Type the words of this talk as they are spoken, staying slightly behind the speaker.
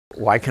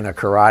why can a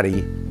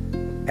karate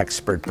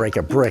expert break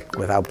a brick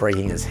without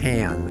breaking his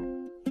hand?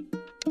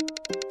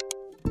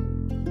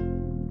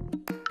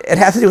 It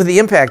has to do with the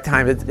impact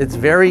time. It's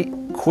very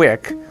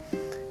quick,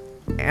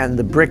 and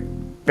the brick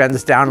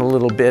bends down a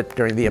little bit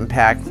during the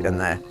impact, and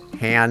the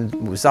hand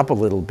moves up a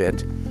little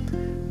bit.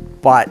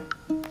 But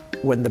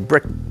when the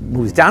brick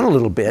moves down a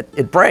little bit,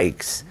 it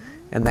breaks,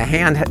 and the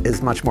hand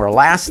is much more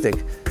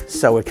elastic,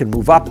 so it can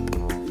move up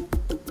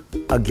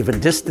a given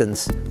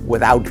distance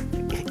without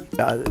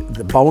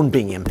the bone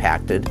being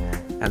impacted,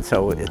 and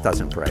so it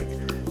doesn't break.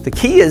 The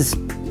key is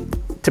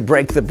to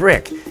break the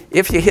brick.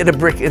 If you hit a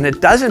brick and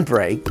it doesn't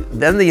break,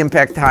 then the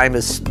impact time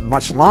is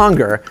much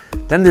longer.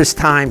 Then there's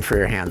time for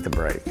your hand to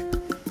break.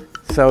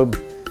 So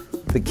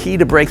the key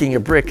to breaking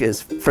a brick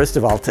is, first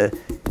of all, to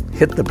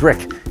hit the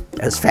brick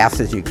as fast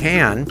as you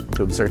can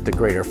to exert the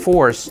greater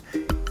force,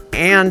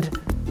 and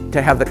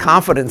to have the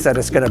confidence that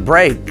it's going to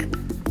break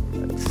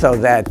so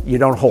that you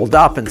don't hold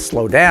up and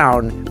slow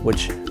down,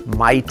 which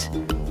might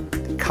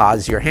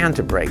cause your hand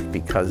to break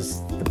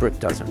because the brick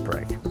doesn't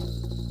break.